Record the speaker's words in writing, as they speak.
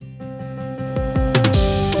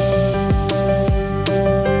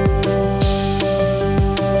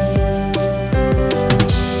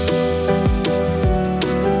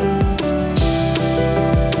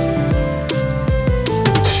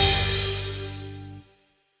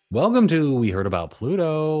Welcome to We Heard About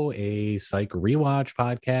Pluto, a psych rewatch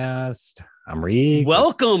podcast. I'm Reegs.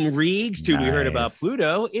 Welcome, Reegs, to We Heard About Nice.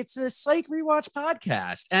 Pluto. It's a psych rewatch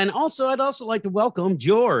podcast. And also, I'd also like to welcome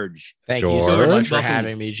George. Thank you so George. much for Welcome.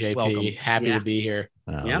 having me, JP. Welcome. Happy Yeah. to be here.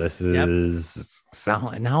 Yep, This is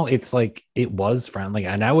now it's like it was friendly,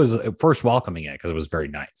 and I was at first welcoming it because it was very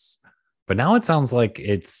nice. But now it sounds like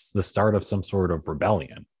it's the start of some sort of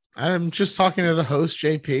rebellion. I'm just talking to the host,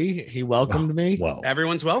 JP. He welcomed me. Whoa.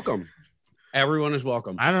 Everyone's welcome. Everyone is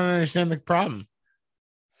welcome. I don't understand the problem.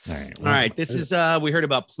 All right. All right. This is We Heard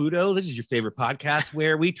About Pluto. This is your favorite podcast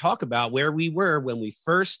where we talk about where we were when we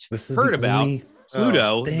first This is heard the about only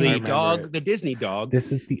Pluto, thing. I the remember dog, it. the Disney dog.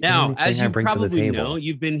 This is the Now, only thing as I you bring to the probably table. know,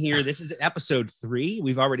 you've been here. This is episode 3.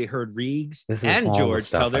 We've already heard Reegs This is and all the George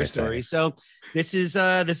stuff tell their I say. story. So this is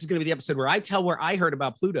going to be the episode where I tell where I heard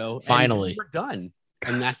about Pluto. and Finally. we're done,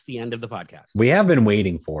 and that's the end of the podcast. We have been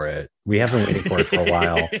waiting for it. We have been waiting for it for a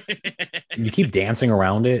while. You keep dancing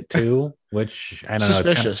around it too, which I don't know.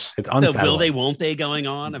 Suspicious. It's The unsettling. will they, won't they going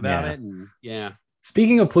on about Yeah. it, and yeah.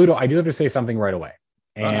 Speaking of Pluto, I do have to say something right away.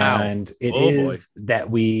 Wow. And it Oh, is that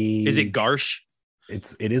we Is it Garsh?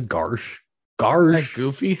 it is Garsh. Like Garsh.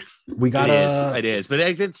 Goofy. We got It is, but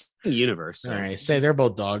it's in the universe. So. All right. Say they're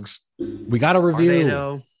both dogs. we got a Are they, review.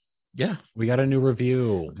 though? Yeah. We got a new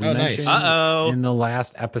review. We Oh, nice. mentioned Uh-oh. in the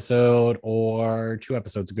last episode or 2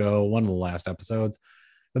 episodes ago, one of the last episodes,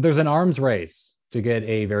 that there's an arms race to get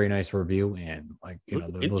a very nice review in. Like, you know,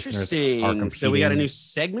 the listeners are Interesting. So we got a competing. new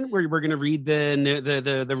segment where we're going to read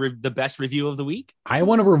the best review of the week. I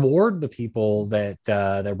want to reward the people that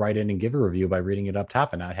write in and give a review by reading it up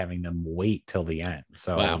top and not having them wait till the end.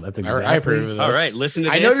 So Wow. that's I exactly. approve of this. All right, listen to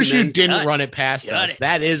this. I noticed and you then didn't cut. run it past Cut us. it.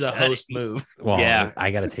 That is a Cut host it. move. Well, Yeah.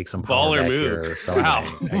 I got to take some power Baller back move. here, so Wow.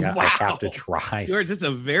 I have to Wow. try. George, that's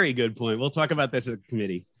a very good point. We'll talk about this at the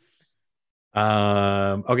committee.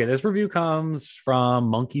 Okay, this review comes from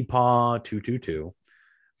Monkey Paw 222.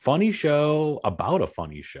 Funny show about a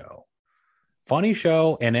funny show. Funny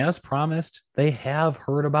show, and as promised, they have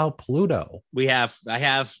heard about Pluto. I have. We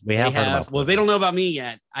have heard about Well, Pluto. they don't know about me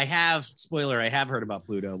yet. I have. Spoiler. I have heard about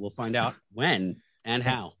Pluto. We'll find out when and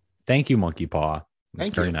how. Thank you, Monkey Paw. It's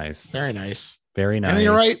Thank very you. nice. Very nice. Very nice. And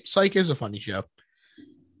you're right. Psych is a funny show.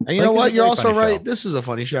 And you Psych know is a what? You're very also funny right. show. This is a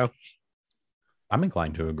funny show. I'm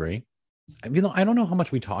inclined to agree. You know, I don't know how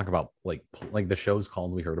much we talk about like the show's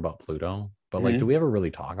called We Heard About Pluto, but like, Mhm. do we ever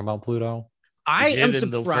really talk about Pluto? I You am did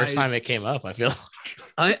in the surprised. first time it came up, I feel.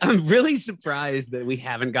 I'm really surprised that we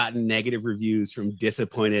haven't gotten negative reviews from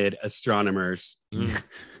disappointed astronomers.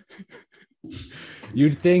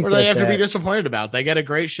 You'd think What do they that have to be disappointed about? They get a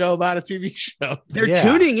great show about a TV show. They're Yeah.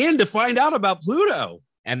 tuning in to find out about Pluto.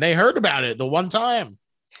 And they heard about it the one time.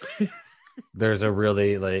 there's a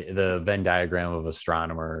really like the Venn diagram of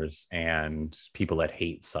astronomers and people that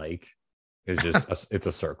hate psych is just it's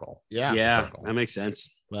a circle. Yeah. Yeah, circle. that makes sense.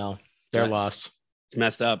 Well, their Yeah. loss. It's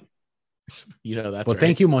messed up. You know that's Well, right.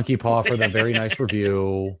 thank you, Monkey Paw, for that very nice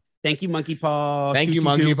review. Thank you, Monkey Paw. Thank you,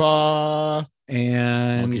 222. Monkey Paw.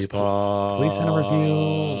 And Monkey Paw. please send a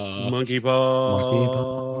review. Monkey Paw. Monkey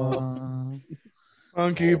Paw.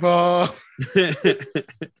 Monkey Paw.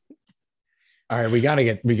 All right,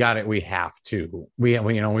 we have to. We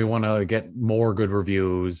want to get more good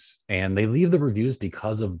reviews, and they leave the reviews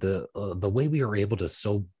because of the way we are able to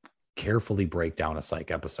so carefully break down a psych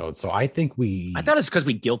episode. So I think I thought it's because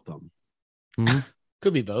we guilt them.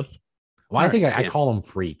 Could be both. Well, I think I yeah. call them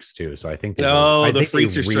freaks too. So I think they Oh, I the think they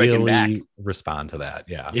freaks are striking back. Respond to that.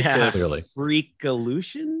 Yeah. Yeah. It's a clearly.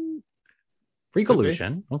 freak-illusion?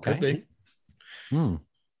 Freak-illusion. Okay. Could be.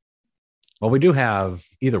 Well, we do have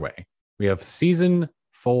either way. We have season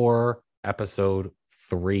 4, episode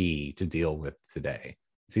 3 to deal with today.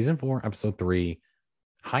 Season 4, episode 3,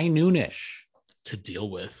 high noonish. To deal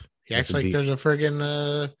with. He acts It's a like deep- there's a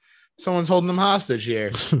friggin' someone's holding him hostage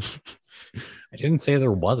here. I didn't say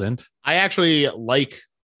there wasn't. I actually like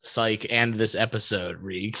Psych and this episode,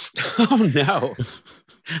 Reeks. Oh, no.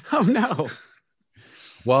 Oh, no.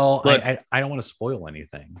 Well, Look- I don't want to spoil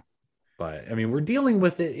anything, but I mean, we're dealing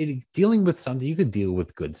with dealing with something. You could deal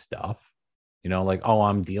with good stuff, you know, like, oh,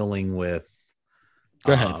 I'm dealing with.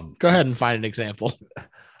 Go ahead. Go ahead and find an example.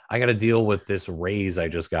 I got to deal with this raise I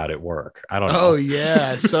just got at work. I don't know. Oh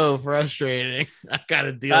yeah, so frustrating. I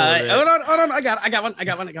gotta deal with it. Hold on. I got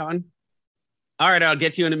one. All right, I'll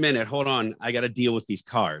get to you in a minute. Hold on. I got to deal with these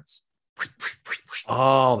cards.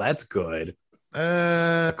 Oh, that's good.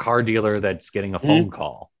 A car dealer that's getting a phone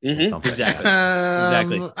call. or Mhm, something. exactly.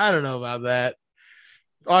 Exactly. I don't know about that.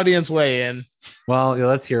 Audience weigh in. Well,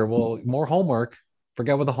 let's hear. Well, more homework.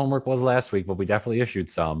 Forget what the homework was last week, but we definitely issued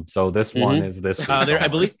some. So this one is this week's I homework.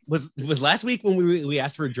 believe was last week when we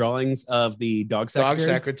asked for drawings of the dog Dog secretary.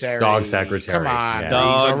 secretary. Dog secretary. Come on. Yeah.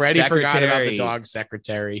 Dog He's already forgot about secretary. the dog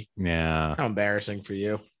secretary. Yeah, How embarrassing for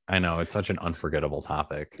you. I know. It's such an unforgettable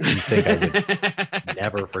topic. You think I would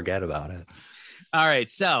never forget about it. All right,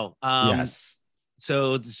 so Yes.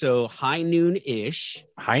 so high noon ish.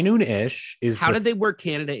 High noon-ish is How did they work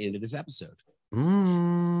Canada into this episode?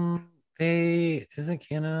 They isn't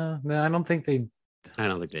Canada. No, I don't think they I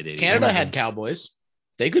don't think they did. Canada either. had Cowboys.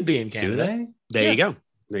 They could be in do Canada. they. There you go.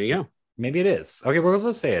 There you go. Maybe it is. Okay, we're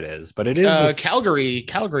going to say it is, but it is.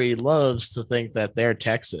 Calgary loves to think that they're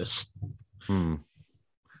Texas.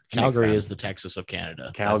 Calgary sense. is the Texas of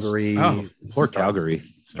Canada. Calgary. Oh, poor Calgary.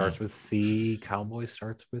 Starts with C. Cowboy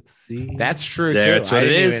starts with C. That's true There, too. that's what I it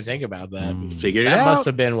didn't is. even think about that. Figured it That out. must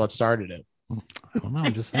have been what started it. I don't know.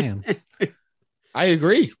 I'm just saying. I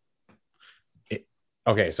agree.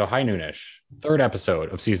 Okay, so high noonish, third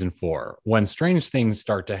episode of season 4, when strange things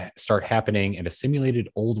start happening at a simulated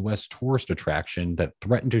Old West tourist attraction that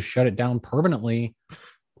threaten to shut it down permanently.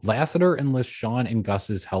 Lassiter enlists Sean and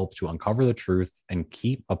Gus's help to uncover the truth and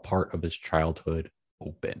keep a part of his childhood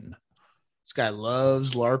open. This guy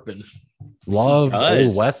loves LARPing. Loves Does.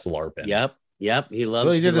 Old West LARPing. Yep. He loves.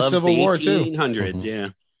 Well, he did the loves Civil War, too. 1800s. Mhm. Yeah.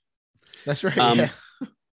 That's right. Um, yeah.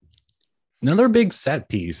 Another big set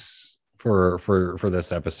piece for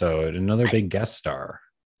this episode. Another big guest star.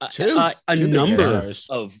 Two a big number guest stars.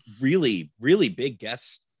 of really, really big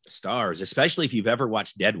guest stars, especially if you've ever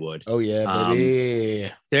watched Deadwood. Oh yeah, Um,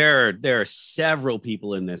 baby. There are several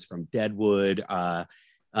people in this from Deadwood.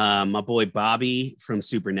 My boy Bobby from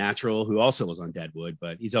Supernatural, who also was on Deadwood,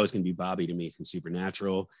 but he's always going to be Bobby to me from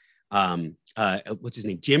Supernatural. What's his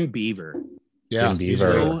name? Jim Beaver. Yeah, Jim he's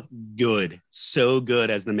Beaver. good. So good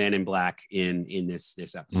as the Man in Black in this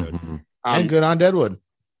episode. Mhm. And good on Deadwood.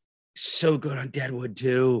 So good on Deadwood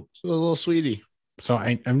too. So a little sweetie. So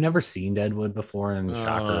I've never seen Deadwood before, and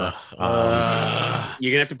shocker,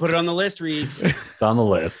 You're gonna have to put it on the list, Reeves. it's on the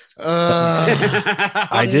list. Uh,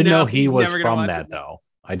 I did know he he's was never gonna from watch that it. though.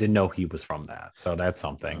 I didn't know he was from that, so that's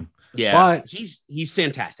something. Yeah, But- he's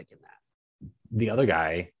fantastic in that. The other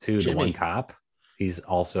guy, too, the one Jimmy. cop, he's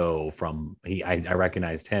also from. I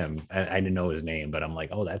recognized him. I didn't know his name, but I'm like,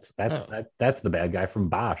 oh, that's the bad guy from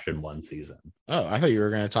Bosch in one season. oh, I thought you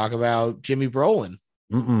were going to talk about Jimmy Brolin.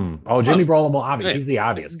 Oh, Jimmy Brolin. Well, obviously, Hey, he's the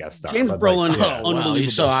obvious guest star. James but, Brolin- yeah, Oh, wow, Unbelievable.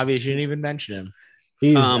 he's so obvious you didn't even mention him.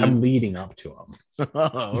 I'm leading up to him.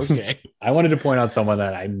 Oh, okay. I wanted to point out someone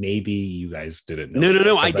that maybe you guys didn't know.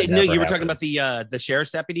 No. I because that did. No, you never were talking happens. about the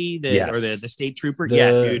sheriff's deputy, Yes. or the state trooper. The-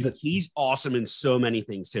 Yeah, dude, the- he's awesome in so many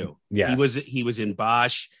things too. Yes. He was in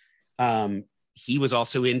Bosch. He was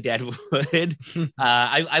also in Deadwood.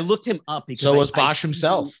 I looked him up because So was I Bosch see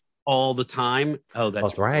himself. him all the time. Oh, that's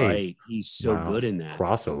That's right. right. He's so Wow. good in that.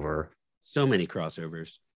 crossover. So many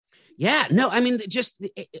crossovers. Yeah, no, I mean, just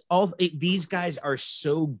these guys are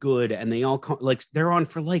so good, and they all they're on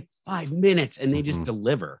for like 5 minutes, and they just Mhm.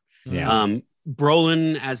 deliver. Yeah.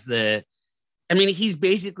 Brolin as he's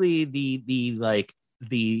basically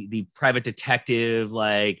the private detective,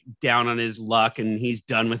 like down on his luck, and he's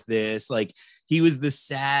done with this. Like he was the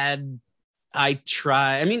sad. No,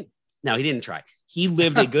 he didn't try. He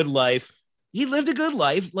lived a good life. He lived a good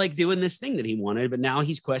life, like doing this thing that he wanted, but now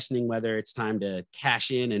he's questioning whether it's time to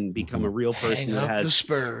cash in and become a real person Hang that up the has,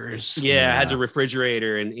 Spurs. has a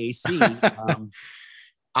refrigerator and AC.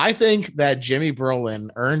 I think that Jimmy Brolin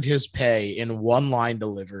earned his pay in one line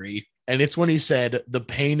delivery, and it's when he said, "The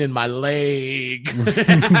pain in my leg."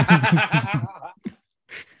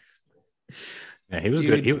 Yeah, he was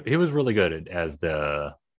Dude. good. He was really good as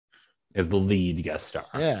the lead guest star.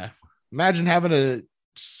 Yeah. Imagine having to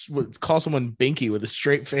call someone Binky with a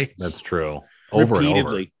straight face. That's true. Over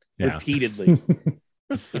repeatedly. and over. Repeatedly.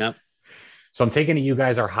 Yep. So I'm taking it you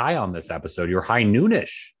guys are high on this episode. You're high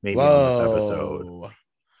noonish maybe on this episode. Whoa.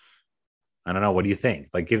 I don't know. What do you think?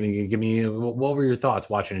 Like, give me. What were your thoughts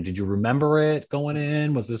watching it? Did you remember it going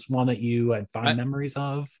in? Was this one that you had fond memories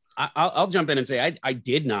of? I'll jump in and say I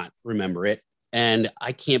did not remember it, and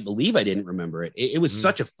I can't believe I didn't remember it. It was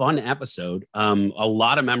such a fun episode. A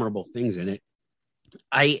lot of memorable things in it.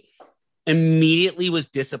 I immediately was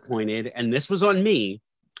disappointed, and this was on me,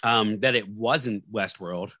 that it wasn't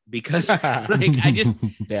Westworld, because like I just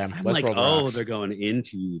Damn. I'm Westworld like, rocks. they're going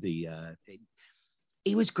into the.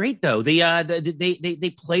 It was great though. They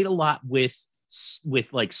played a lot with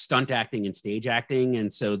like stunt acting and stage acting,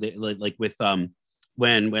 and so they like with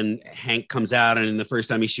when Hank comes out and the first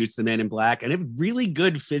time he shoots the Man in Black, and it was really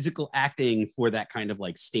good physical acting for that kind of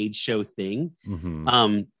like stage show thing.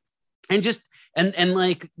 Mhm. and just and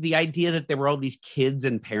like the idea that there were all these kids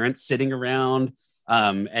and parents sitting around,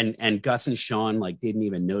 and Gus and Sean like didn't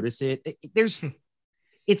even notice it. There's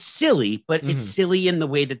it's silly, but it's silly in the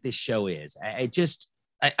way that this show is. I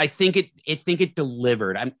think it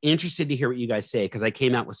delivered. I'm interested to hear what you guys say, because I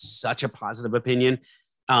came out with such a positive opinion,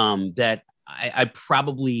 that I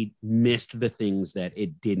probably missed the things that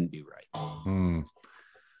it didn't do right.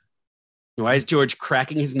 Why is George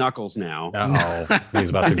cracking his knuckles now? He's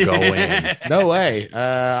about to go in. No way.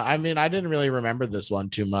 I mean, I didn't really remember this one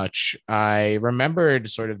too much. I remembered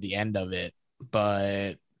sort of the end of it,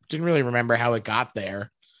 but didn't really remember how it got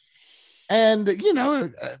there. And, you know,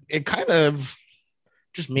 it kind of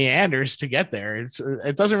just meanders to get there.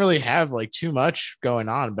 It doesn't really have like too much going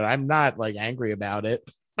on, but I'm not like angry about it.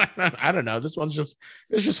 I don't know. This one's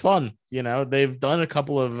it's just fun. You know, they've done a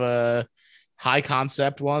couple of high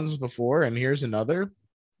concept ones before, and here's another.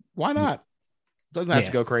 Why not? Doesn't have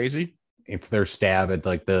to go crazy. It's their stab at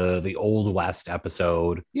like the Old West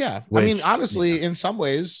episode. Yeah. I mean, honestly, in some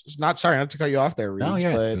ways, sorry not to cut you off there, Reeds,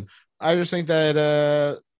 but I just think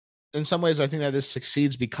that in some ways, I think that this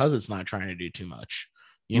succeeds because it's not trying to do too much.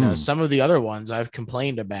 You know, some of the other ones I've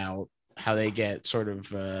complained about how they get sort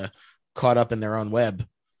of caught up in their own web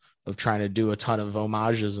of trying to do a ton of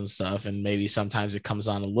homages and stuff. And maybe sometimes it comes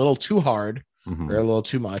on a little too hard or a little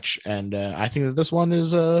too much. And I think that this one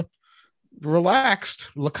is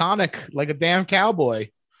relaxed, laconic, like a damn cowboy.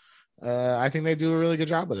 I think they do a really good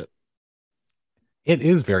job with it. It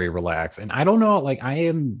is very relaxed. And I don't know, like I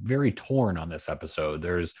am very torn on this episode.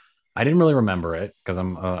 I didn't really remember it because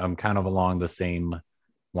I'm kind of along the same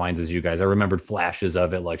lines as you guys. I remembered flashes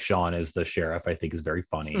of it, like Sean as the sheriff, I think is very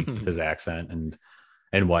funny with his accent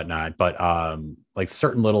and whatnot. But like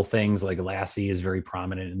certain little things, like Lassie is very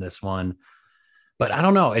prominent in this one. But I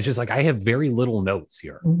don't know. It's just like I have very little notes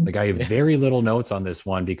here. Like I have very little notes on this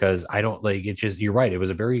one because I don't like it. Just you're right. It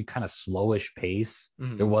was a very kind of slowish pace.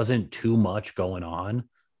 There wasn't too much going on,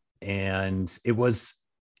 and it was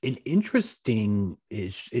an interesting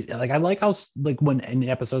ish. Like I like how like when in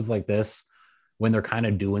episodes like this, when they're kind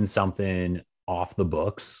of doing something off the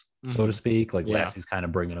books, so to speak, like Lassie's kind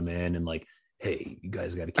of bringing them in and like, hey, you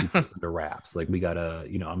guys got to keep it under wraps. Like we got to,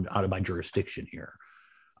 you know, I'm out of my jurisdiction here.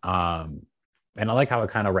 And I like how it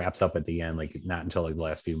kind of wraps up at the end, like not until like the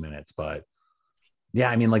last few minutes, but yeah,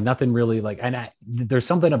 I mean, like nothing really like, and there's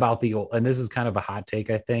something about the old, and this is kind of a hot take,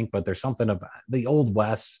 I think, but there's something about the Old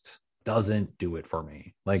West doesn't do it for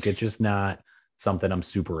me. Like it's just not something I'm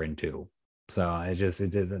super into. So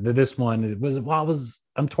this one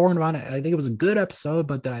I'm torn about it. I think it was a good episode,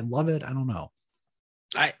 but did I love it? I don't know.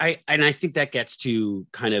 I think that gets to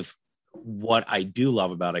kind of what I do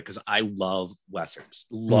love about it, because I love Westerns,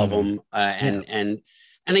 love them. And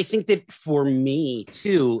I think that for me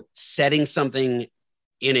too, setting something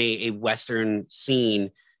in a Western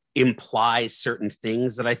scene implies certain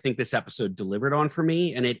things that I think this episode delivered on for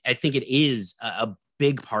me. And I think it is a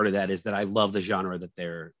big part of that is that I love the genre that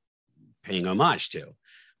they're paying homage to.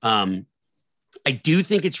 I do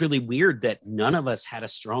think it's really weird that none of us had a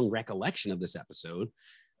strong recollection of this episode,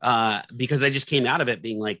 because I just came out of it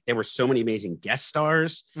being like, there were so many amazing guest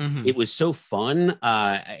stars. It was so fun.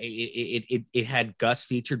 It had Gus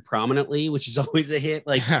featured prominently, which is always a hit.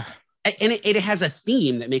 Like, and it has a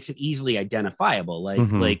theme that makes it easily identifiable.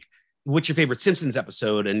 Like what's your favorite Simpsons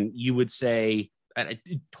episode? And you would say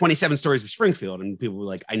 27 Stories of Springfield, and people were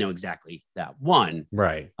like, I know exactly that one.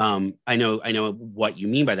 Right. I know what you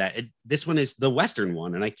mean by that. This one is the Western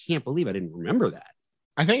one, and I can't believe I didn't remember that.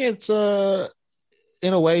 I think it's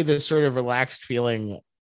in a way this sort of relaxed feeling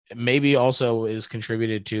maybe also is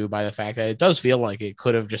contributed to by the fact that it does feel like it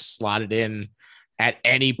could have just slotted in at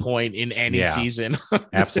any point in any season.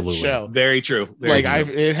 Absolutely. Show. Very true.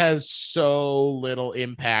 It has so little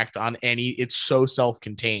impact on it's so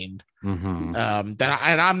self-contained.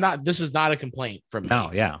 This is not a complaint from me.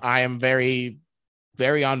 No, yeah. I am very,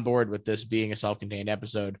 very on board with this being a self-contained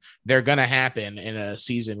episode. They're going to happen in a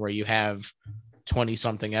season where you have 20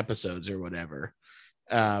 something episodes or whatever.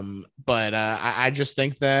 But I just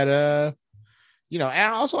think that, you know,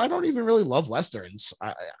 and also I don't even really love Westerns.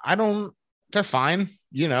 I don't, they're fine.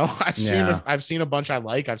 You know, I've seen a bunch I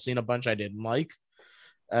like. I've seen a bunch I didn't like.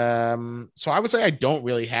 So I would say I don't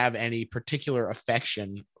really have any particular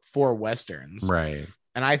affection for Westerns. Right.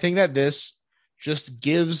 And I think that this just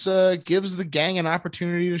gives the gang an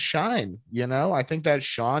opportunity to shine. You know, I think that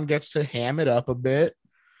Sean gets to ham it up a bit.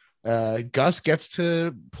 Gus gets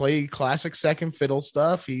to play classic second fiddle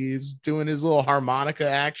stuff. He's doing his little harmonica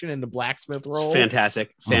action in the blacksmith role.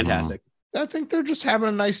 Fantastic. I think they're just having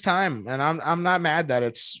a nice time, and I'm not mad that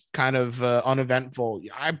it's kind of uneventful.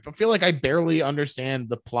 I feel like I barely understand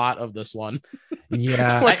the plot of this one.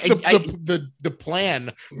 Yeah, like the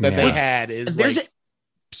plan that they had is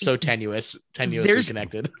so tenuously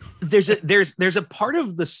connected. There's a part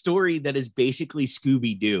of the story that is basically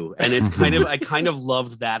Scooby-Doo, and it's I kind of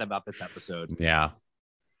loved that about this episode. Yeah.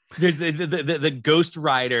 There's the ghost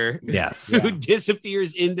rider, yes, who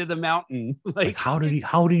disappears into the mountain. Like how did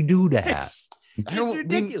he do that? It's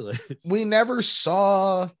ridiculous. We never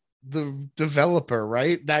saw the developer,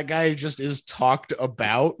 right? That guy just is talked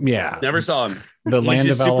about. Yeah, never saw him. The land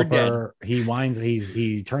developer.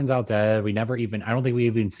 He turns out dead. We never even. I don't think we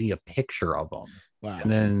even see a picture of him. Wow.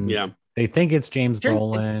 And then they think it's James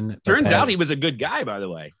Brolin. Turns out he was a good guy, by the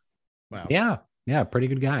way. Wow. Yeah, pretty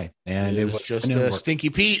good guy. And it was just Stinky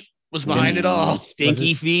Pete was behind it all.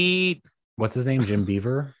 Stinky feet. What's his name? Jim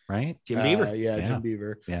Beaver, right? Jim Beaver. Jim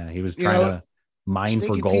Beaver. Yeah, he was trying to mine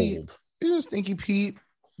for gold. Stinky Pete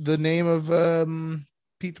the name of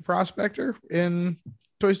Pete the Prospector in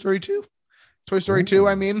Toy Story 2? Toy Story 2,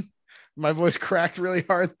 I mean. My voice cracked really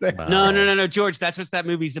hard there. Wow. No, George. That's what that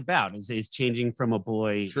movie's about. Is changing from a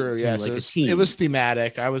boy to like a teen. It was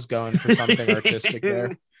thematic. I was going for something artistic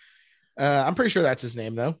there. I'm pretty sure that's his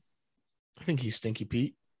name, though. I think he's Stinky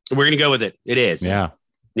Pete. We're gonna go with it. It is. Yeah.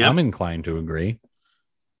 Yep. I'm inclined to agree.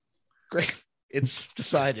 Great. It's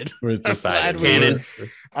decided. It's decided.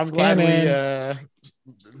 I'm glad we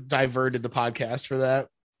diverted the podcast for that.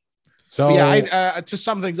 So to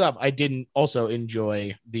sum things up, I didn't also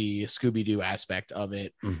enjoy the Scooby-Doo aspect of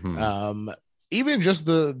it. Mm-hmm. Even just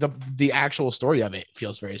the actual story of it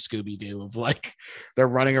feels very Scooby-Doo, of like they're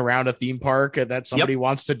running around a theme park that somebody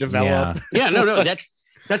wants to develop. Yeah, no, that's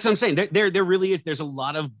what I'm saying. There really is. There's a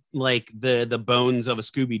lot of like the bones of a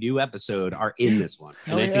Scooby-Doo episode are in this one,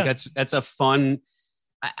 and I think that's a fun.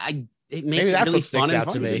 It makes it really fun out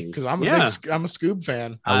to me because I'm a Scoob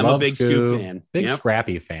fan. I'm a big Scoob fan, big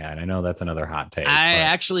Scrappy fan. I know that's another hot take. I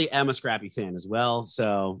actually am a Scrappy fan as well.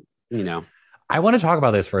 So I want to talk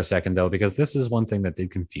about this for a second though, because this is one thing that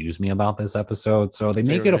did confuse me about this episode. So they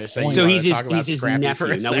make it a point. So he's his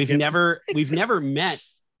nephew. Now we've never met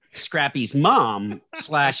Scrappy's mom /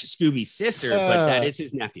 Scooby's sister, but that is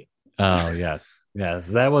his nephew. Oh yes,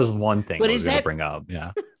 that was one thing. But I was going to bring up?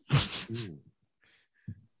 Yeah.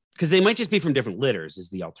 Because they might just be from different litters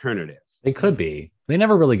is the alternative. They could be. They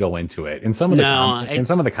never really go into it. In some of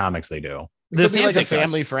the comics they do. It could be like a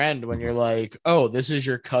family friend when you're like, oh, this is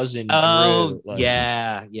your cousin. Oh, Drew.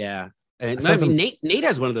 yeah. And Nate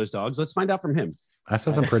has one of those dogs. Let's find out from him. I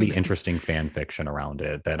saw some pretty interesting fan fiction around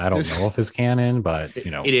it that I don't know if it's canon, but it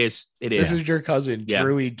is. This is your cousin,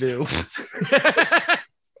 Drewy Doo.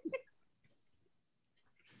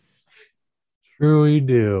 Drewy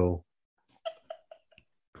Doo.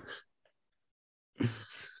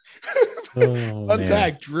 Fun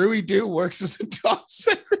fact: Drewy Doo works as a dog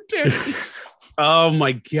secretary. Oh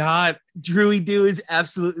my god, Drewy Doo is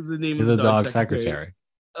absolutely the name of the dog secretary.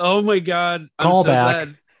 Oh my god, call back.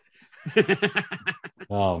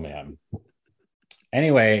 Oh man.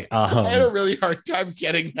 Anyway, I had a really hard time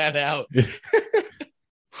getting that out.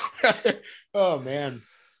 Oh man,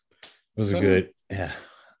 it was a good. Yeah.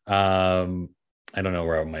 I don't know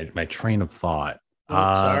where my train of thought.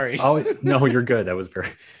 Sorry. Oh no, you're good. That was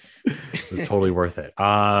it was totally worth it.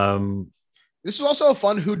 This was also a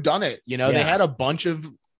fun whodunit. They had a bunch of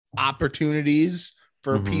opportunities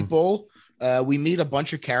for people. We meet a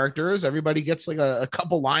bunch of characters. Everybody gets like a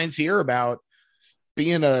couple lines here about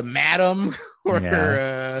being a madam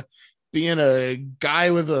or being a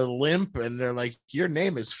guy with a limp, and they're like, "Your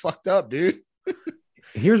name is fucked up, dude."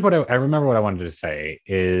 Here's what I remember. What I wanted to say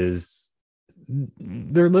is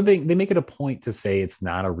they make it a point to say it's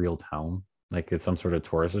not a real town. Like it's some sort of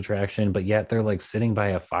tourist attraction, but yet they're like sitting by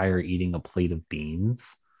a fire eating a plate of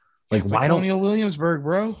beans. Like why don't Colonial Williamsburg,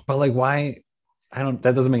 bro? But like why? That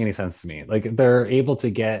doesn't make any sense to me. Like they're able to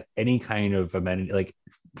get any kind of amenity, like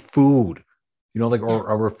food, like or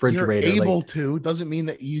a refrigerator. You're able to doesn't mean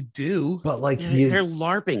that you do. But like they're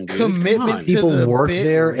LARPing, dude. Commitment. People work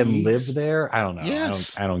there and live there. I don't know.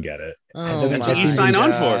 Yes. I don't get it. That's what you sign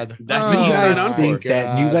on for. That's what you sign on for. You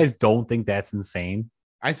guys don't think that's insane?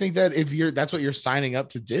 I think that if that's what you're signing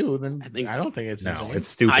up to do, then I don't think it's insane. It's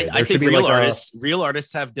stupid. I think real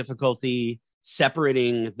artists have difficulty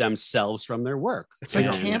separating themselves from their work. It's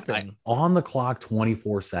like camping on the clock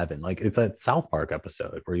 24/7. Like it's a South Park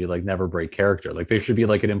episode where you like never break character. Like there should be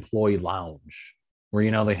like an employee lounge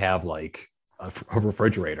where they have like a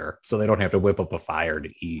refrigerator so they don't have to whip up a fire to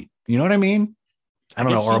eat. You know what I mean? I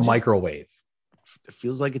don't know, or a microwave.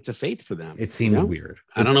 feels like it's a faith for them. It seems weird.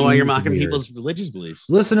 I don't know why you're mocking people's religious beliefs.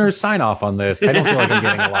 Listeners, sign off on this. I don't feel like I'm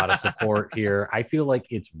getting a lot of support here. I feel like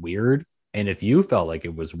it's weird. And if you felt like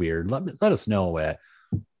it was weird, let us know it.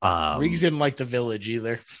 Riggs didn't like The Village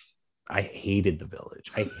either. I hated The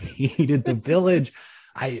Village.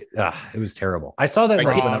 It was terrible. I saw that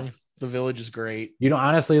wrong. The Village is great.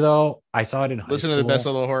 Honestly though, I saw it in high school. Listen to the Best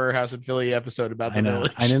Little Horror House in Philly episode about The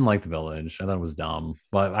Village. I didn't like The Village. I thought it was dumb,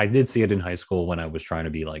 but I did see it in high school when I was trying to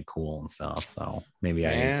be like cool and stuff. So maybe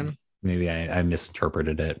I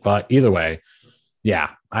misinterpreted it. But either way, yeah,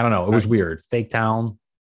 I don't know. It was weird. Fake Town.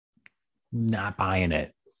 Not buying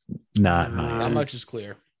it. Not much is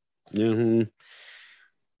clear. Mm-hmm.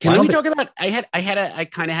 Can we talk about? I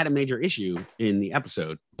kind of had a major issue in the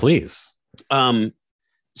episode. Please.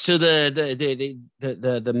 So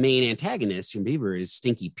the main antagonist in Beaver is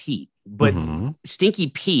Stinky Pete, but Stinky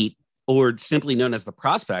Pete, or simply known as the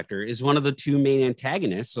Prospector, is one of the two main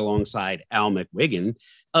antagonists alongside Al McWiggin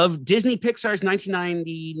of Disney Pixar's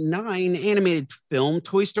 1999 animated film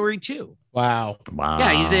Toy Story 2. Wow.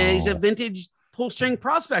 Yeah, he's a vintage pull-string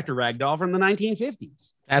prospector ragdoll from the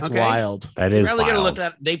 1950s. That's wild. That is wild.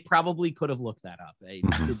 They probably could have looked that up. They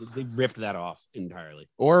ripped that off entirely.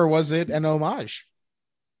 Or was it an homage?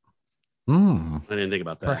 I didn't think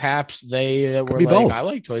about that. Perhaps they were like, both. I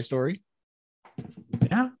like Toy Story.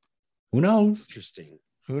 Yeah. Who knows? Interesting.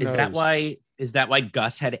 Who knows? Is that why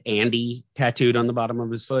Gus had Andy tattooed on the bottom of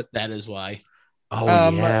his foot? That is why. Oh,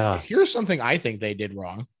 yeah. Here's something I think they did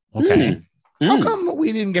wrong. Okay. How come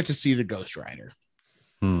we didn't get to see the Ghost Rider?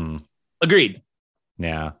 Agreed.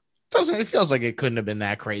 Yeah. It feels like it couldn't have been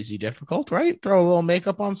that crazy difficult, right? Throw a little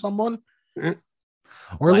makeup on someone.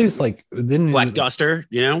 Or at least didn't Black Duster,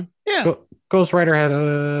 Yeah. Ghost Rider had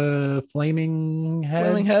a flaming head.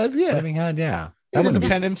 Flaming head, yeah. That would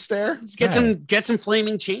have been stare. Get some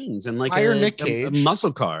flaming chains and like Nick Cage. a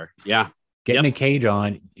muscle car. Yeah. Getting a cage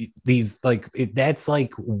on these that's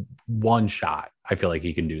like one shot. I feel like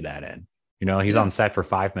he can do that in. He's on set for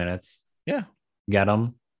 5 minutes. Yeah. Get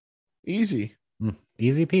him. Easy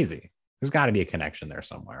peasy. There's got to be a connection there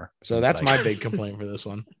somewhere. So that's my big complaint for this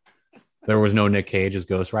one. There was no Nick Cage as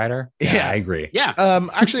Ghost Rider. Yeah, I agree. Yeah.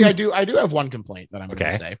 Actually, I do have one complaint that I'm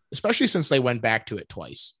going to say, especially since they went back to it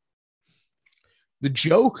twice. The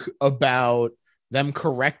joke about them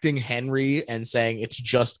correcting Henry and saying it's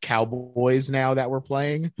just cowboys now that we're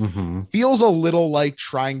playing feels a little like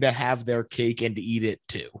trying to have their cake and eat it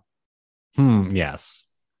too. Yes.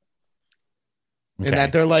 Okay. And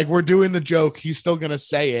that they're like, we're doing the joke. He's still going to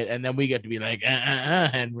say it. And then we get to be like,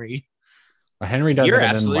 Henry. Henry does it,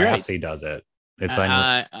 and then Lassie does it. It's like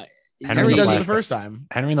Henry does it the first time.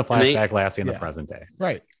 Henry in the flashback, Lassie in the present day.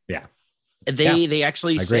 Right. Yeah. They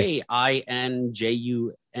actually say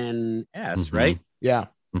INJUNS, right? Yeah.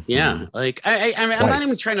 Yeah. Like I'm not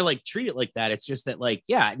even trying to treat it like that. It's just that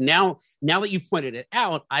now that you've pointed it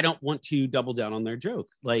out, I don't want to double down on their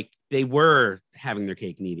joke. Like they were having their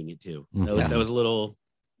cake and eating it too. That was a little.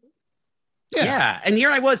 Yeah. And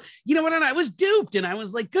here I was, and I was duped and I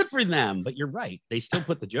was like, good for them. But you're right. They still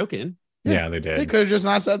put the joke in. Yeah, they did. They could have just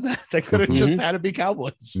not said that. They could have just had it be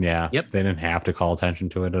cowboys. Yeah. Yep. They didn't have to call attention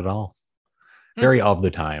to it at all. Very of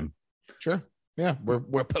the time. Sure. Yeah.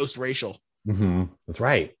 We're post-racial. That's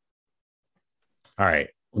right. All right.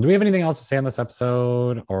 Well, do we have anything else to say on this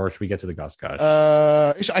episode, or should we get to the Gus Gush?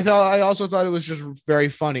 I also thought it was just very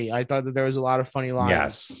funny. I thought that there was a lot of funny lines.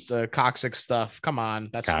 Yes. The coccyx stuff. Come on,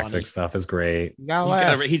 that's coccyx funny. stuff is great.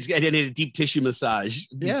 He's got a deep tissue massage.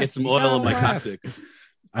 Get some oil in my coccyx.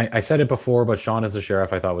 I said it before, but Sean as the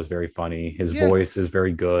sheriff I thought was very funny. His voice is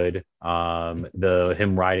very good.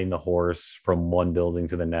 Him riding the horse from one building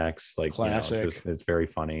to the next, classic. It's very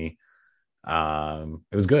funny.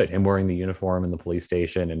 It was good. Him wearing the uniform in the police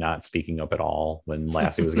station and not speaking up at all when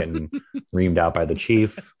Lassie was getting reamed out by the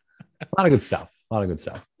chief. A lot of good stuff.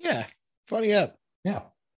 Yeah. Funny up. Yeah.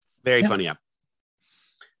 Very funny up.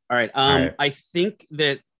 All right. I think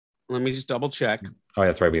that let me just double check. Oh,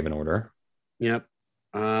 that's right. We have an order. Yep.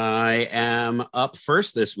 I am up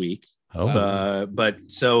first this week. Oh, but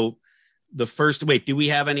so the first do we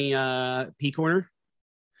have any P corner?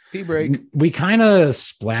 Pee break. We kind of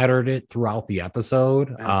splattered it throughout the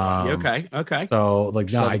episode. Okay. So the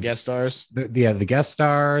guest stars. The guest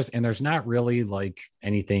stars, and there's not really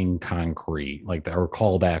anything concrete or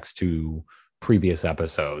callbacks to previous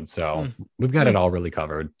episodes. So we've got it all really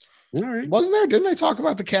covered. All right. Didn't they talk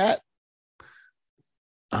about the cat?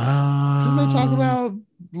 Didn't they talk about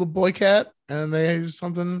the boy cat and they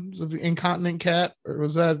something incontinent cat, or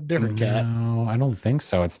was that a different cat? No, I don't think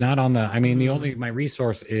so. It's not on the. I mean, my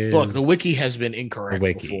resource is look. The wiki has been incorrect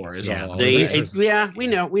before. We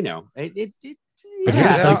know.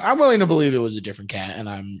 I'm willing to believe it was a different cat, and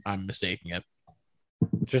I'm mistaking it.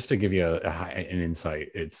 Just to give you an insight,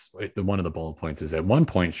 one of the bullet points is at one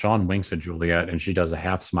point Sean winks at Juliet and she does a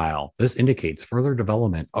half smile. This indicates further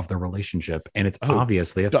development of the relationship, and it's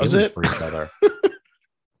obvious they have feelings for each other.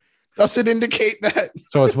 Does it indicate that?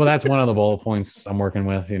 So that's one of the bullet points I'm working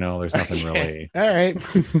with. There's nothing really. All right,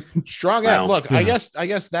 strong. Wow. Look, I guess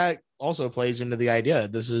that also plays into the idea.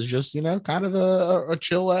 This is just kind of a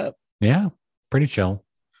chill app. Yeah, pretty chill.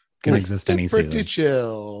 Can exist any season. Pretty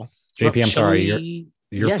chill. JP, I'm sorry.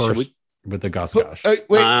 You're first with the Gus Gush.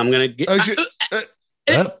 Wait. I'm gonna get.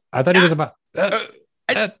 I thought he was about. All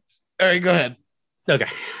right, go ahead. Okay.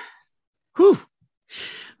 Whew.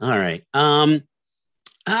 All right.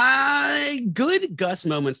 Good Gus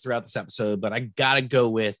moments throughout this episode, but I gotta go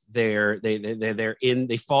with they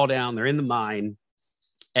fall down. They're in the mine,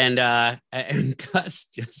 and Gus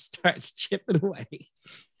just starts chipping away.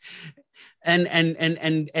 And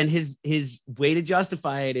his way to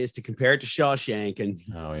justify it is to compare it to Shawshank, and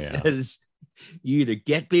says, "You either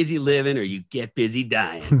get busy living or you get busy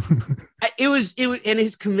dying." It was, and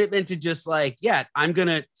his commitment to just I'm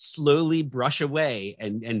gonna slowly brush away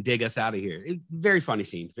and dig us out of here. Very funny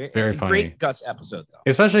scene. Very funny. Great Gus episode though.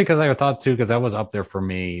 Especially because I thought too, because that was up there for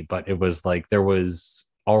me, but it was there was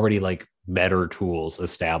already better tools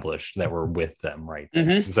established that were with them right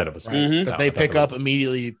there, instead of that they pick up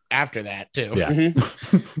immediately after that too.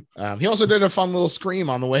 Yeah. He also did a fun little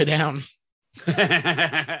scream on the way down.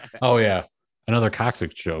 Oh yeah, another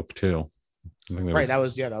coccyx joke too. Right, that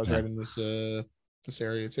was right in this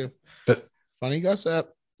area too. But funny Gus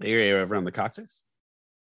up. You're over on the coccyx.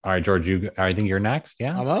 All right, George, I think you're next.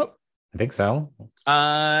 Yeah, I'm up. I think so.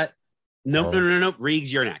 No.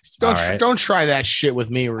 Reegs, you're next. Don't try that shit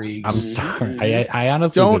with me, Reegs. I'm sorry. I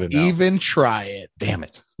honestly don't even try it. Damn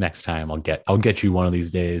it! Next time I'll get you one of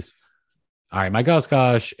these days. All right, my Gus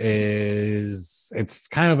Gush it's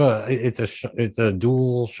kind of it's a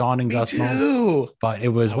dual Sean and Gus moment, but it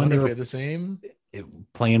was when they were the same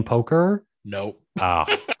playing poker. Nope.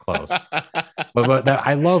 Close. but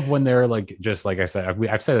I love when they're just like I said,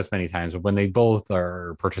 I've said this many times, but when they both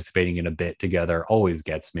are participating in a bit together, always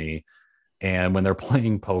gets me. And when they're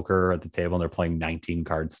playing poker at the table and they're playing 19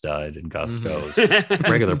 card stud, and Gus goes,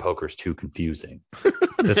 regular poker is too confusing.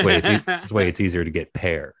 This way it's easier to get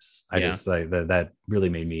pairs. I just that really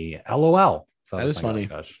made me LOL. So that is funny.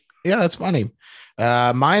 Yeah, that's funny.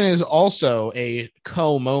 Mine is also a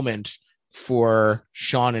moment for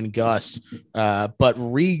Sean and Gus, but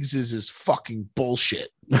Reegs is fucking bullshit.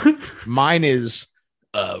 Mine is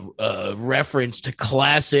a reference to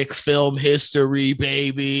classic film history,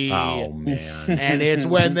 baby. Oh man. And it's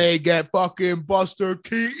when they get fucking Buster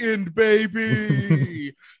Keaton,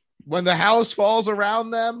 baby. When the house falls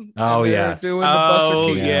around them. Oh yeah, doing the Buster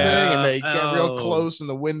Keaton thing, and they get real close in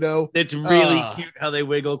the window. It's really cute how they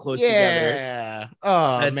wiggle close together. Yeah.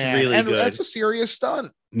 Oh, that's man. really and good. That's a serious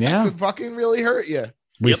stunt. Yeah, that could fucking really hurt you.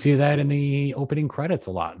 We see that in the opening credits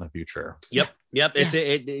a lot in the future. Yep. It's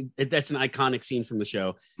that's an iconic scene from the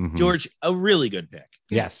show. George, a really good pick.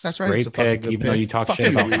 Yes, that's right. Great pick, even though you talk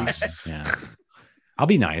shit about me. Yeah, I'll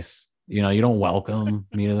be nice. You don't welcome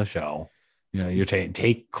me to the show. You're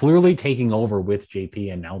clearly taking over with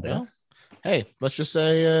JP, and now this. Well, hey, let's just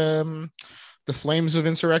say the flames of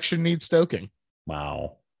insurrection need stoking.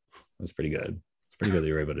 Wow, that's pretty good. It's pretty good that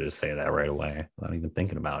you're able to just say that right away without even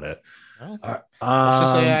thinking about it. Well, let's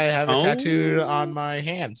just say I have it tattooed on my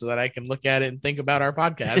hand so that I can look at it and think about our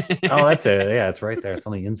podcast. Oh, that's it. Yeah, it's right there. It's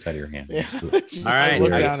on the inside of your hand. Yeah. All right,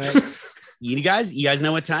 look down it. You guys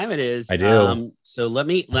know what time it is. I do. So let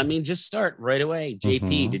me just start right away.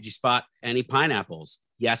 JP, did you spot any pineapples?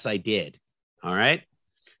 Yes, I did. All right.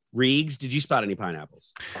 Reegs, did you spot any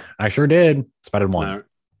pineapples? I sure did. Spotted one.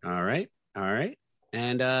 All right.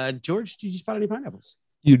 And George, did you spot any pineapples?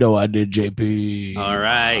 You know I did, JP. All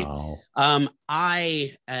right. Wow.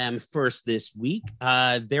 I am first this week.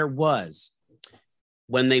 There was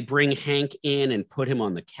when they bring Hank in and put him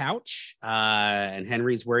on the couch, and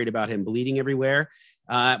Henry's worried about him bleeding everywhere.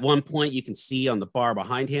 At one point, you can see on the bar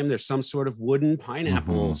behind him, there's some sort of wooden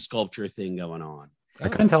pineapple sculpture thing going on. I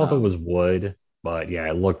couldn't tell if it was wood, but yeah,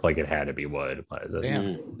 it looked like it had to be wood. But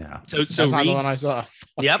yeah. So that's not Reegs, the one I saw.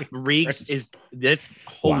 Yep, Reegs is this.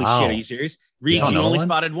 Holy shit! Are you serious? Reegs, you only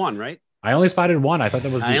spotted one, right? I only spotted one. I thought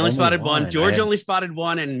that was. I only spotted one. George only spotted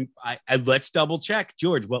one, and I let's double check.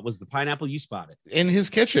 George, what was the pineapple you spotted? In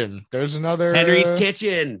his kitchen. There's another Henry's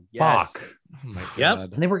kitchen. Yes. Fuck. Oh my God.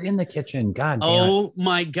 Yep. And they were in the kitchen. God damn Oh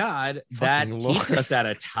my God. That keeps us at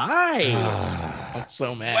a tie. I'm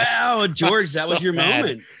so mad. Wow, George, that was your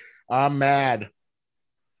moment. I'm mad.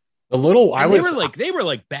 The little they were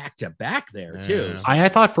like back to back there too. I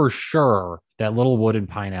thought for sure that little wooden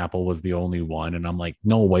pineapple was the only one, and I'm like,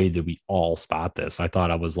 no way did we all spot this. I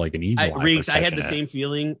thought I was like an evil. Riggs, I had the same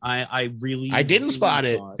feeling. I didn't spot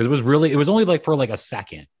it because it was only like for like a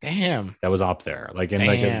second. Damn, that was up there, like in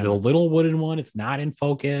like the little wooden one. It's not in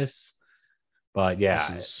focus. But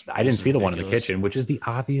yeah, I didn't see the one in the kitchen, which is the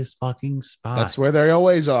obvious fucking spot. That's where they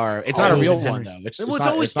always are. It's not a real one though. It's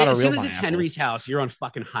always not as soon as it's Henry's house, you're on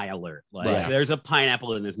fucking high alert. Like there's a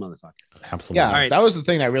pineapple in this motherfucker. Absolutely. Yeah, right. That was the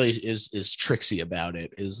thing that really is tricksy about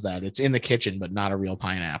it, is that it's in the kitchen but not a real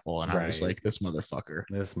pineapple. And I was like, this motherfucker.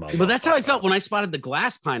 But that's how I felt when I spotted the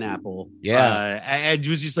glass pineapple. Yeah, I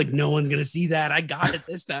was just like, no one's gonna see that. I got it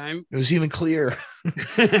this time. It was even clear.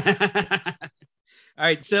 All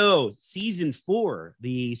right, so season 4,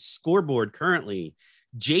 the scoreboard currently: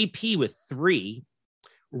 JP with 3,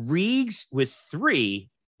 Reegs with 3,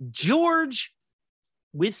 George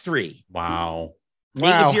with 3. Wow.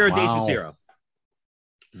 Nate with 0, Days with 0.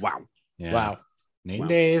 Wow. Yeah. Wow. Nate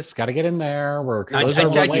Days, got to get in there.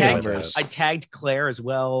 I tagged Claire as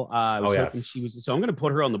well. I was hoping she was, so I'm going to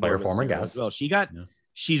put her on the board. Former guest. Well,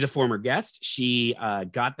 she's a former guest. She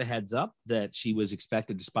got the heads up that she was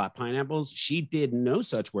expected to spot pineapples. She did no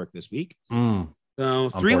such work this week. So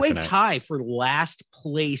 3-way tie for last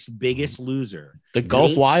place biggest loser. The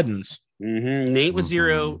gulf widens. Nate was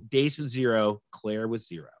 0, Dace was 0, Claire was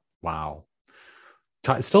 0. Wow.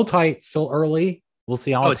 Still tight, still early. We'll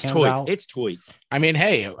see how it pans out. It's toy. I mean,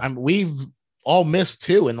 hey, we've all missed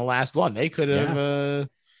 2 in the last one. They could have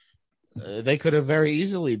very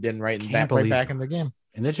easily been right back in the game.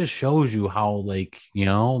 And that just shows you how, like, you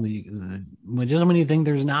know, just when you think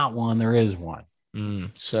there's not one, there is one.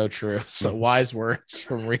 So true. So wise words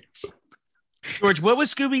from Reeks. George, what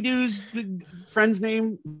was Scooby Doo's friend's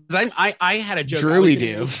name? I had a joke.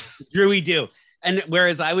 Drewy Doo. And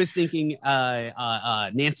whereas I was thinking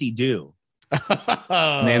Nancy Doo.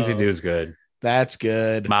 Nancy Doo's good. That's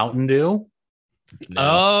good. Mountain Dew.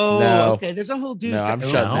 No. Okay. There's a whole dude. No, I'm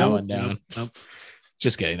shutting that one down. Nope.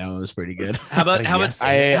 Just kidding. That was pretty good. How about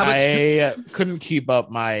I couldn't keep up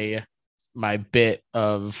my bit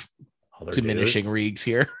of diminishing Reeks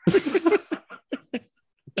here.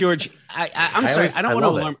 George, I'm sorry. I don't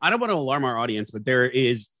want to alarm our audience, but there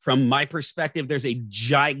is, from my perspective, there's a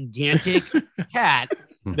gigantic cat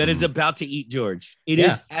that is about to eat George. It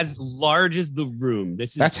is as large as the room.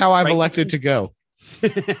 That's how I've elected to go.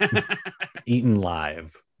 Eaten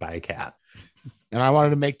live by a cat. And I wanted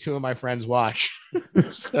to make 2 of my friends watch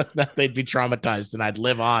so that they'd be traumatized and I'd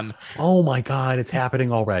live on. Oh my God, it's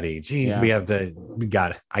happening already. Gee, we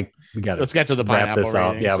got it. Let's get to the pineapple this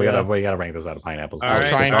up. Yeah, we gotta rank this out of pineapples. I'll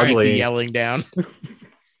try and keep the yelling down.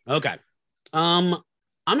 Okay. I'm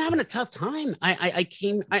having a tough time. I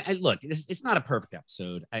look, it's not a perfect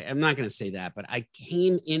episode. I'm not gonna say that, but I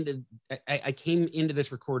came into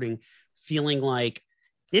this recording feeling like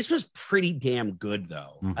this was pretty damn good,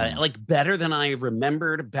 though. Like better than I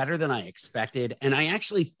remembered, better than I expected. And I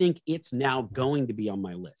actually think it's now going to be on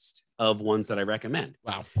my list of ones that I recommend.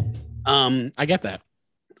 Wow. I get that.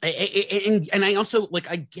 And I also, like,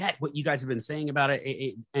 I get what you guys have been saying about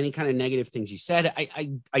it. Any kind of negative things you said.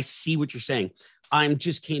 I see what you're saying. I'm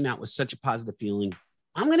just came out with such a positive feeling.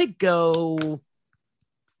 I'm going to go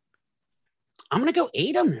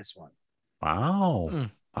 8 on this one. Wow.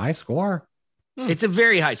 High score. It's a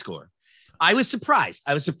very high score. I was surprised.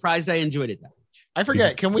 I enjoyed it that much. I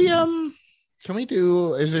forget. Can we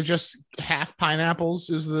do, is it just half pineapples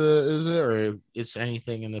is it, or it's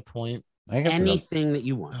anything in the point? Anything that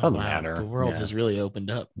you want. Doesn't matter. The world has really opened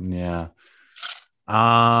up. Yeah.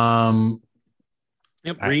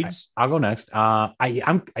 Reeds. I'll go next. I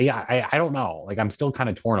don't know. Like, I'm still kind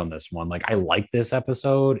of torn on this one. Like, I like this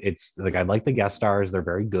episode. It's like, I like the guest stars. They're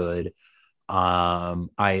very good.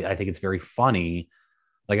 I think it's very funny.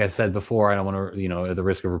 Like I said before, I don't want to, at the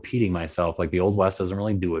risk of repeating myself, like the Old West doesn't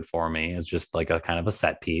really do it for me. It's just like a kind of a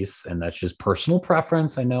set piece, and that's just personal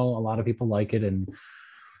preference. I know a lot of people like it, and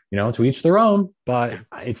to each their own, but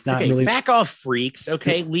it's not really. Back off, freaks.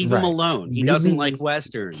 Okay, leave him alone. He doesn't like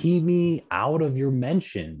Westerns. Keep me out of your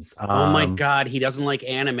mentions. Oh my God, he doesn't like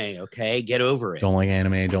anime. Okay, get over it. Don't like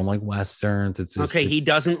anime. Don't like Westerns. It's just, okay. He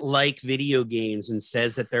doesn't like video games and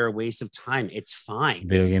says that they're a waste of time. It's fine.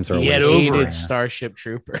 Video games are get over it. Starship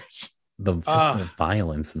Troopers. The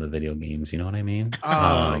violence in the video games. You know what I mean?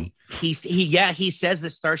 He says that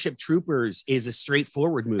Starship Troopers is a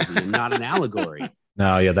straightforward movie and not an allegory.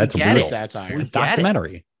 No, yeah, that's a real satire. It's a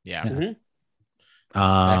documentary. Yeah. Mm-hmm.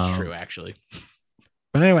 That's true, actually.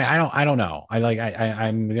 But anyway, I don't know.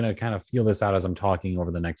 I'm gonna kind of feel this out as I'm talking over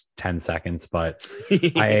the next 10 seconds. But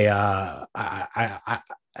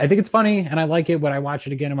I think it's funny and I like it when I watch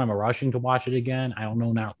it again. Am I rushing to watch it again? I don't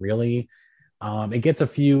know, not really. It gets a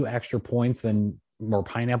few extra points than more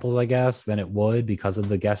pineapples, I guess, than it would because of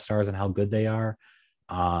the guest stars and how good they are.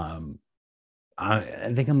 I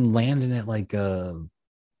think I'm landing at like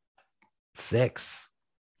 6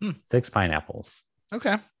 pineapples.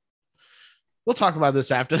 Okay. We'll talk about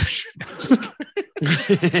this after.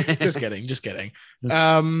 Just kidding.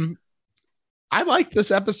 I like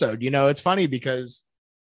this episode. It's funny because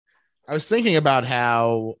I was thinking about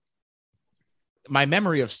how my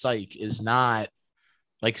memory of Psych is not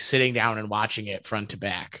like sitting down and watching it front to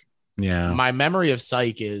back. Yeah. My memory of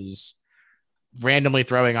Psych is randomly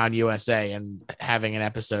throwing on USA and having an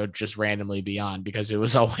episode just randomly be on because it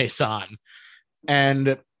was always on.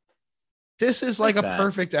 And this is like a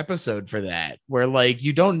perfect episode for that, where like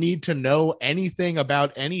you don't need to know anything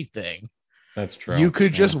about anything. That's true. You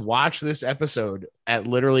could just watch this episode at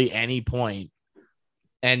literally any point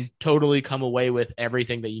and totally come away with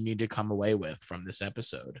everything that you need to come away with from this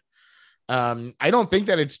episode. I don't think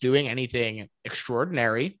that it's doing anything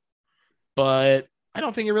extraordinary, but I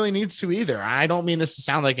don't think it really needs to either. I don't mean this to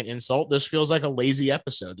sound like an insult. This feels like a lazy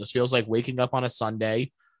episode. This feels like waking up on a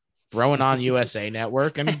Sunday, throwing on USA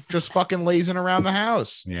Network and just fucking lazing around the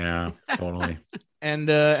house. Yeah, totally.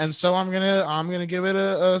 And so I'm gonna give it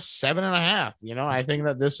a 7.5. I think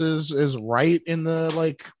that this is right in the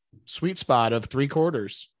like sweet spot of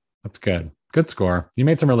 3/4. That's good. Good score. You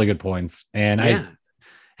made some really good points. And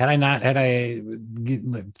had I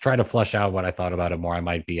tried to flush out what I thought about it more, I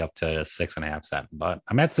might be up to 6.5, 7. But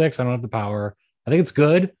I'm at 6. I don't have the power. I think it's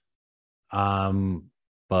good.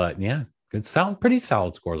 But yeah. Good, pretty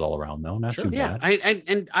solid scores all around, though. Not too bad.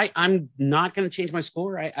 I'm not going to change my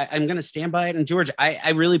score. I'm going to stand by it. And George,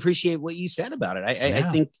 I really appreciate what you said about it. I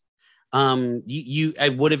think I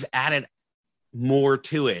would have added more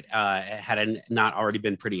to it had I not already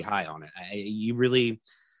been pretty high on it.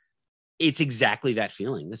 It's exactly that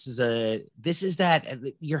feeling. This is that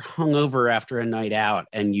you're hungover after a night out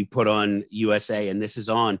and you put on USA and this is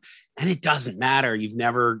on. And it doesn't matter.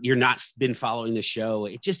 You're not been following the show.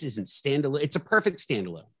 It just isn't standalone. It's a perfect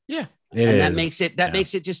standalone. Yeah. That makes it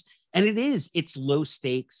just, and it's low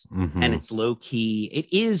stakes and it's low key.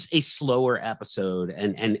 It is a slower episode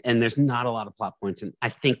and there's not a lot of plot points. And I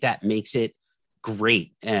think that makes it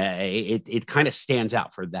great. It kind of stands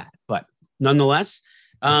out for that, but nonetheless,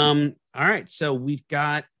 all right. So we've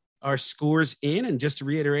got our scores in, and just to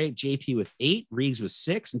reiterate, JP with 8, Reegs with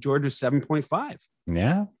 6, and George with 7.5.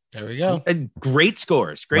 Yeah. There we go. And great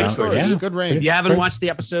scores. Scores. Yeah. Good range. If you haven't watched the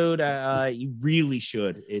episode, you really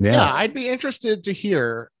should. I'd be interested to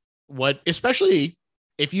hear especially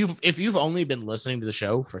if you've only been listening to the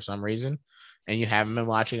show for some reason and you haven't been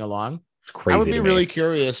watching along. It's crazy. I would be really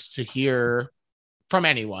curious to hear from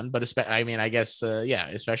anyone, but I guess,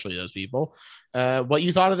 especially those people, what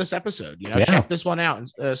you thought of this episode. Check this one out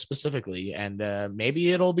specifically, and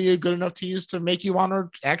maybe it'll be a good enough tease to make you want to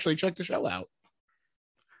actually check the show out.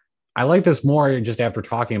 I like this more just after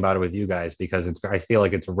talking about it with you guys because I feel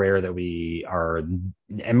like it's rare that we are.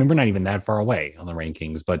 I mean, we're not even that far away on the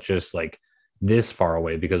rankings, but just like this far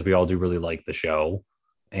away because we all do really like the show.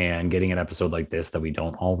 And getting an episode like this that we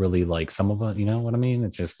don't all really like, some of it, you know what I mean?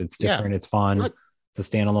 It's different. Yeah. It's fun. Look, it's a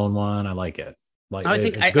standalone one. I like it. I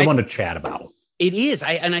think it's a good one to chat about. It is.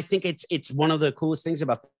 I think it's one of the coolest things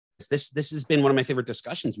about this. This has been one of my favorite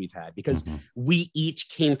discussions we've had because we each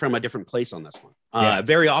came from a different place on this one.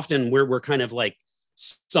 Very often we're kind of like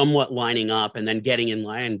somewhat lining up and then getting in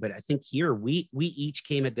line. But I think here we each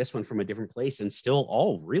came at this one from a different place and still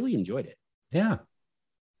all really enjoyed it. Yeah.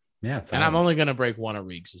 Yeah. And I'm only going to break one of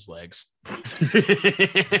Reegs' legs.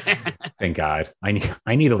 Thank God. I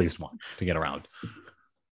need at least one to get around.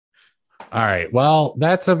 All right. Well,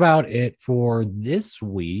 that's about it for this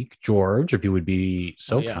week. George, if you would be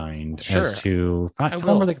so kind as to tell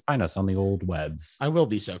them where they can find us on the old webs. I will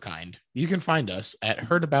be so kind. You can find us at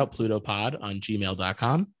heardaboutplutopod on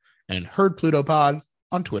gmail.com and heardplutopod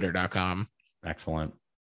on twitter.com. Excellent.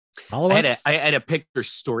 I had a picture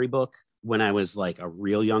storybook when I was like a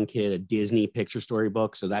real young kid, a Disney picture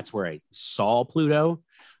storybook. So that's where I saw Pluto.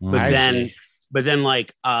 But then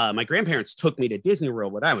like my grandparents took me to Disney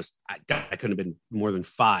World when I couldn't have been more than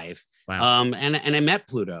 5. Wow. And I met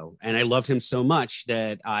Pluto and I loved him so much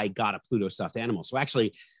that I got a Pluto stuffed animal. So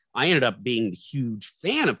actually I ended up being a huge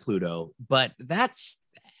fan of Pluto, but that's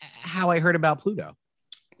how I heard about Pluto.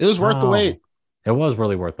 It was worth the wait. It was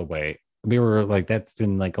really worth the wait. We were like, that's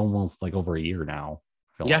been like almost like over a year now.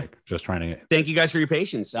 I feel like just trying to. Thank you guys for your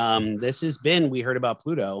patience. This has been, We Heard About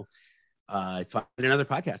Pluto. Find another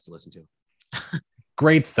podcast to listen to.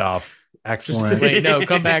 Great stuff. Excellent. Wait, no,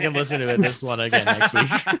 come back and listen to this one again next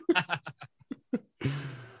week.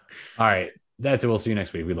 All right. That's it. We'll see you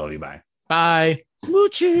next week. We love you. Bye. Bye.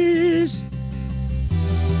 Smooches.